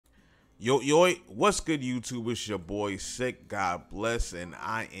Yo, what's good, YouTube? It's your boy Sick, God bless, and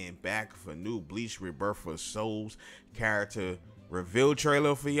I am back for new Bleach Rebirth for Souls character reveal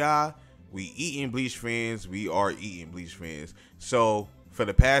trailer for y'all. We eating Bleach fans, we are eating Bleach fans. So for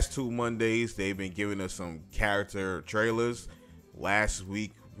the past 2 Mondays, they've been giving us some character trailers. Last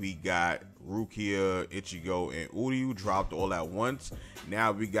week we got Rukia, Ichigo, and Uryu dropped all at once.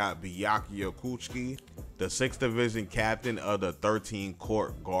 Now we got Byakuya Kuchiki, the 6th Division captain of the 13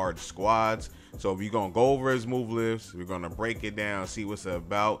 Court Guard squads. So we're going to go over his move lists. We're going to break it down, see what's it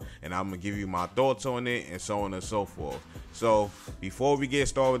about, and I'm going to give you my thoughts on it and so on and so forth. So before we get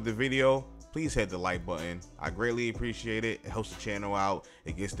started with the video, please hit the like button. I greatly appreciate it. It helps the channel out.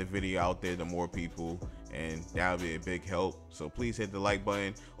 It gets the video out there to more people, and that would be a big help. So please hit the like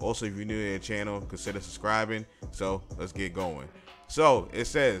button. Also, if you're new to the channel, consider subscribing. So let's get going. So it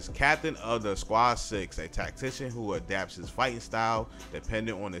says, captain of the squad 6, a tactician who adapts his fighting style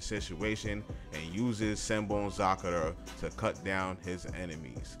depending on the situation and uses Senbon Zakura to cut down his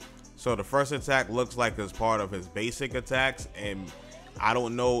enemies. So the first attack looks like it's part of his basic attacks, and I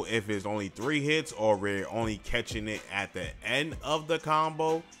don't know if it's only 3 hits or we're only catching it at the end of the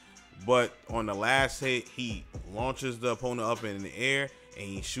combo. But on the last hit, he launches the opponent up in the air and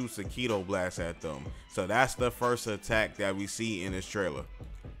he shoots a Keto Blast at them. So that's the first attack that we see in this trailer.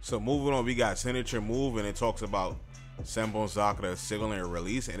 So moving on, we got signature move, and it talks about Senbon Zakura seal and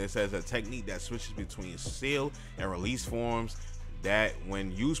release, and it says a technique that switches between seal and release forms that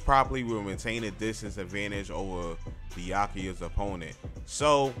when used properly will maintain a distance advantage over Byakuya's opponent.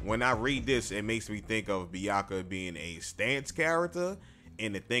 So when I read this, it makes me think of Byakuya being a stance character,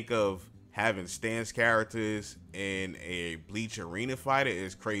 and to think of having stance characters in a Bleach arena fighter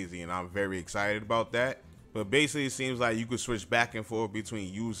is crazy, and I'm very excited about that. But basically it seems like you could switch back and forth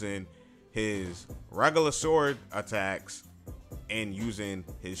between using his regular sword attacks and using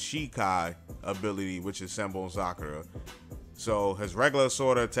his Shikai ability, which is Senbon Zakura. So his regular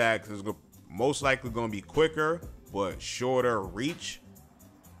sword attacks is most likely going to be quicker but shorter reach,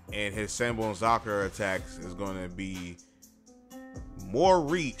 and his Senbon Zakura attacks is going to be more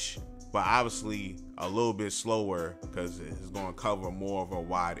reach but obviously a little bit slower because it's going to cover more of a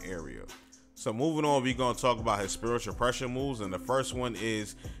wide area. So moving on, we're going to talk about his spiritual pressure moves, and the first one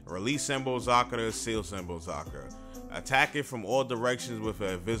is release Senbon Zakura, seal Senbon Zakura. Attack it from all directions with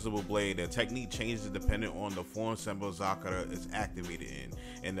an invisible blade. The technique changes depending on the form Senbon Zakura is activated in.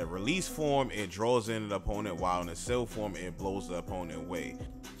 In the release form, it draws in the opponent, while in the seal form, it blows the opponent away.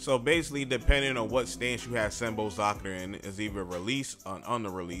 So basically, depending on what stance you have Senbon Zakura in, is either release, under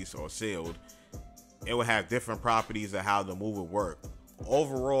release, or sealed, it will have different properties of how the move will work.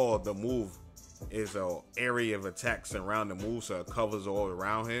 Overall, the move is an area of attack around the move, so it covers all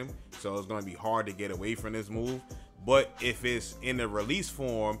around him. So it's going to be hard to get away from this move. But if it's in the release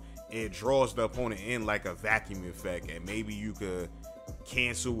form, it draws the opponent in like a vacuum effect, and maybe you could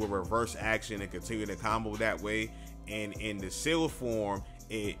cancel with reverse action and continue the combo that way. And in the seal form,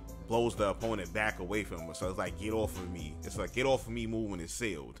 it blows the opponent back away from him. So it's like, get off of me. It's like, get off of me move when it's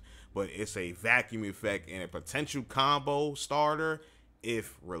sealed. But it's a vacuum effect and a potential combo starter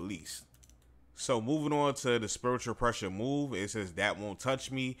if released. So moving on to the spiritual pressure move, it says that won't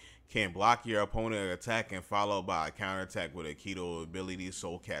touch me, can block your opponent attack and followed by a counterattack with a Keto ability,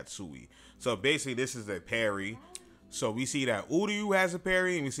 Soul Katsui. So basically this is a parry. So we see that Uryu has a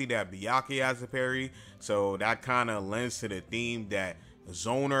parry and we see that Byakuya has a parry. So that kind of lends to the theme that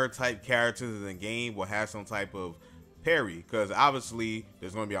zoner type characters in the game will have some type of parry, because obviously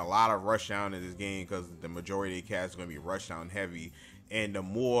there's going to be a lot of rush down in this game because the majority of the cast is going to be rush down heavy, and the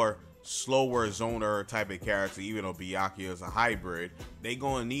more slower zoner type of character, even though Byakuya is a hybrid, they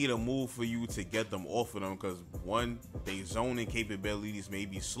gonna need a move for you to get them off of them, because one, they zoning capabilities may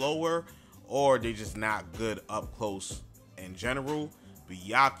be slower, or they just not good up close in general.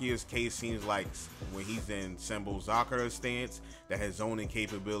 Byakuya's case seems like when he's in Senbon Zakura's stance, that his zoning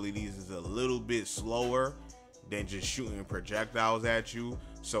capabilities is a little bit slower than just shooting projectiles at you,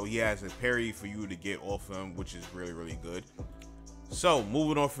 so he has a parry for you to get off him, which is really, really good. So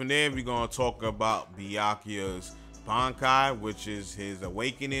moving on from there, we're going to talk about Byakuya's Bankai, which is his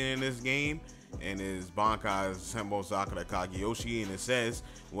awakening in this game, and his Bankai is Senbon Zakura Kageyoshi, and it says,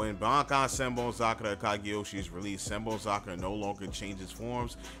 when Bankai Senbon Zakura Kageyoshi is released, Senbon Zakura no longer changes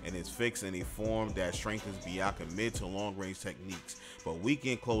forms and is fixed in a form that strengthens Byakuya mid to long range techniques, but weak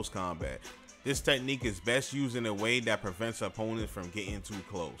in close combat. This technique is best used in a way that prevents opponents from getting too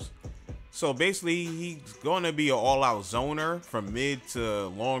close. So basically, he's going to be an all-out zoner from mid to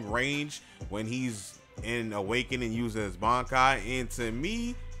long range when he's in Awaken and uses his Bankai. And to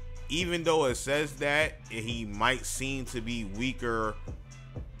me, even though it says that he might seem to be weaker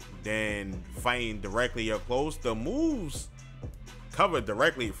than fighting directly up close. The moves cover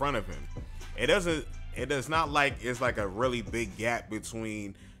directly in front of him. It does not like it's like a really big gap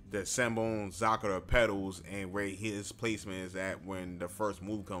between the Senbon Sakura pedals and where his placement is at when the first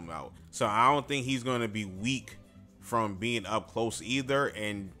move come out. So I don't think he's going to be weak from being up close either,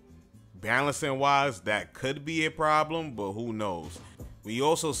 and balancing wise that could be a problem, but who knows. We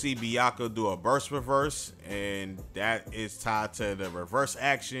also see Byakuya do a burst reverse, and that is tied to the reverse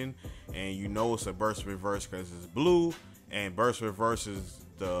action, and you know it's a burst reverse because it's blue, and burst reverse is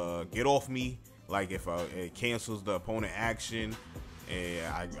the get off me, like if it cancels the opponent action.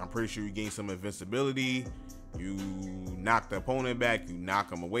 And I'm pretty sure you gain some invincibility, you knock the opponent back, you knock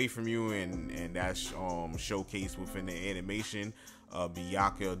them away from you, and that's showcased within the animation of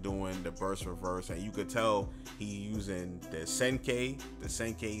Byakuya doing the burst reverse. And you could tell he using the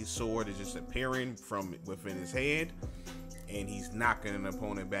Senkai sword is just appearing from within his hand, and he's knocking an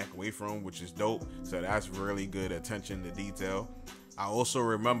opponent back away from him, which is dope. So that's really good attention to detail. I also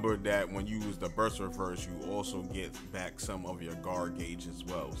remember that when you use the burst reverse, you also get back some of your guard gauge as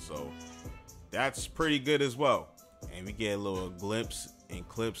well. So that's pretty good as well. And we get a little glimpse and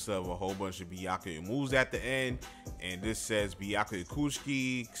clips of a whole bunch of Byakuya moves at the end. And this says Byakuya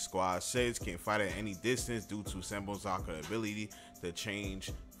Kuchiki, Squad 6 can fight at any distance due to Senbon Sakura's ability to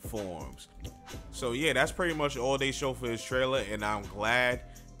change forms. So yeah, that's pretty much all they show for this trailer, and I'm glad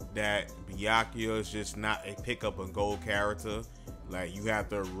that Byakuya is just not a pick up and go character. Like, you have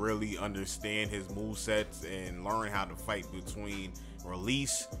to really understand his movesets and learn how to fight between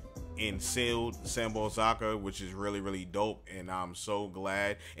release and sealed Senbon Sakura, which is really dope, and I'm so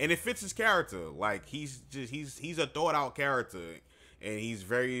glad. And it fits his character. Like, he's a thought out character, and he's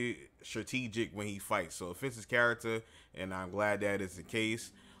very strategic when he fights. So it fits his character, and I'm glad that is the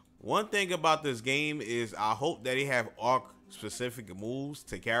case. One thing about this game is I hope that they have arc specific moves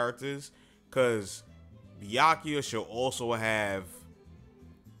to characters, because Byakuya should also have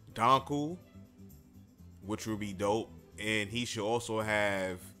Danku, which would be dope, and he should also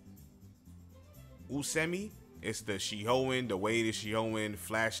have Usemi. It's the Shihoin, the way the Shihoin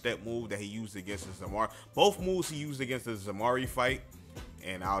flash step move that he used against the Zamari. Both moves he used against the Zamari fight,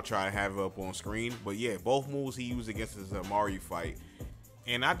 and I'll try to have it up on screen. But yeah, both moves he used against the Zamari fight.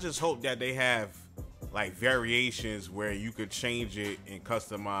 And I just hope that they have like variations where you could change it and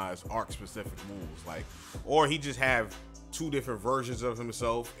customize arc specific moves, like, or he just have two different versions of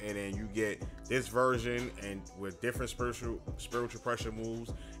himself, and then you get this version and with different spiritual pressure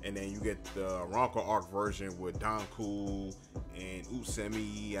moves, and then you get the Ronko arc version with Danku and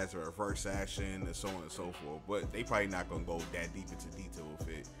Usemi as a reverse action and so on and so forth. But they probably not gonna go that deep into detail with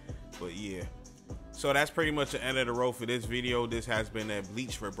it. But yeah, so that's pretty much the end of the road for this video. This has been a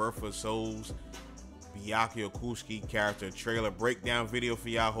Bleach Rebirth for Souls Byakuya Kuchiki character trailer breakdown video for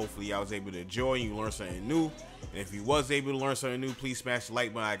y'all. Hopefully y'all was able to enjoy and you learned something new. And if you was able to learn something new, please smash the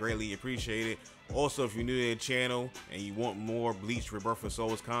like button. I greatly appreciate it. Also, if you're new to the channel and you want more Bleach Rebirth for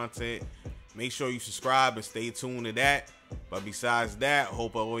Souls content, make sure you subscribe and stay tuned to that. But besides that,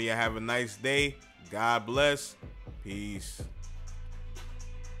 hope all of you have a nice day. God bless. Peace.